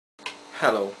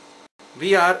Hello,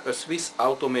 we are a Swiss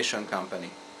automation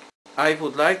company. I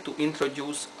would like to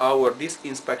introduce our disc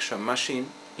inspection machine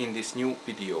in this new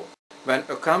video. When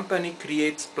a company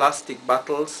creates plastic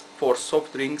bottles for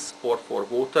soft drinks or for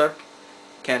water,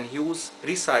 can use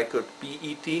recycled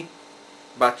PET,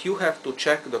 but you have to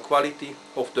check the quality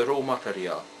of the raw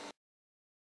material.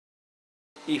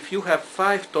 If you have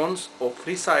 5 tons of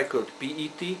recycled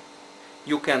PET,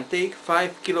 you can take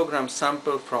 5 kg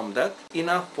sample from that,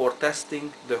 enough for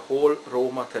testing the whole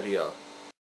raw material.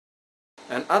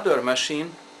 Another machine,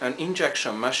 an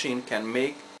injection machine, can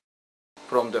make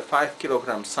from the 5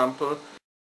 kg sample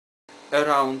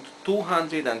around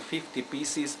 250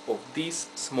 pieces of these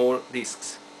small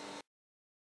discs.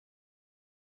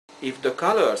 If the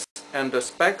colors and the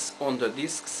specs on the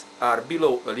discs are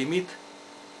below a limit,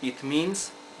 it means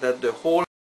that the whole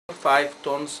 5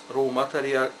 tons raw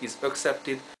material is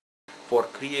accepted for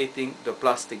creating the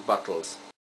plastic bottles.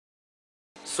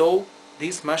 So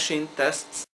this machine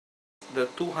tests the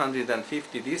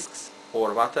 250 discs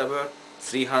or whatever,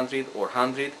 300 or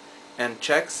 100, and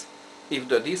checks if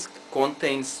the disc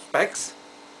contains specs,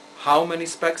 how many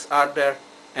specs are there,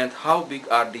 and how big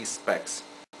are these specs.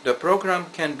 The program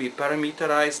can be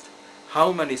parameterized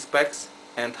how many specs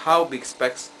and how big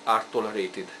specs are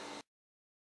tolerated.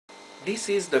 This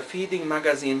is the feeding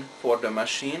magazine for the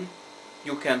machine.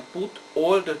 You can put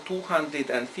all the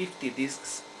 250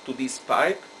 discs to this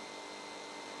pipe.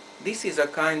 This is a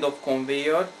kind of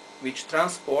conveyor which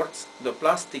transports the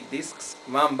plastic discs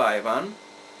one by one.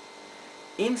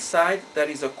 Inside there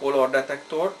is a color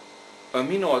detector, a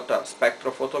Minolta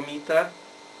spectrophotometer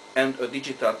and a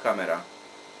digital camera.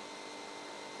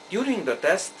 During the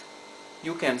test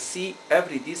you can see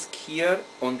every disc here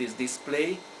on this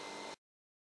display,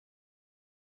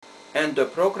 and the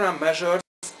program measures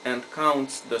and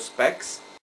counts the specs,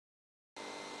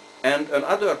 and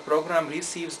another program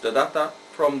receives the data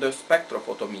from the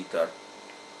spectrophotometer.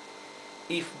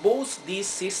 If both these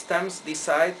systems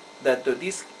decide that the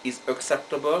disc is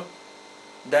acceptable,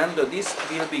 then the disc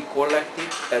will be collected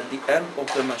at the end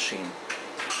of the machine.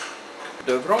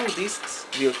 The wrong discs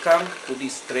will come to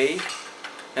this tray,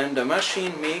 and the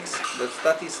machine makes the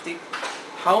statistic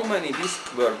how many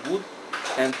discs were good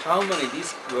and how many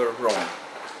discs were wrong.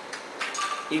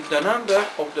 If the number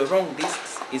of the wrong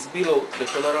discs is below the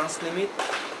tolerance limit,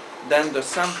 then the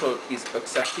sample is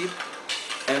accepted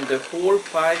and the whole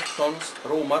 5 tons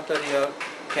raw material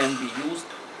can be used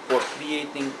for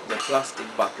creating the plastic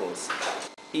bottles.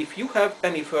 If you have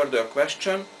any further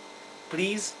question,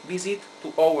 please visit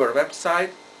to our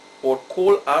website or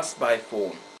call us by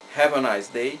phone. Have a nice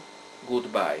day.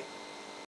 Goodbye.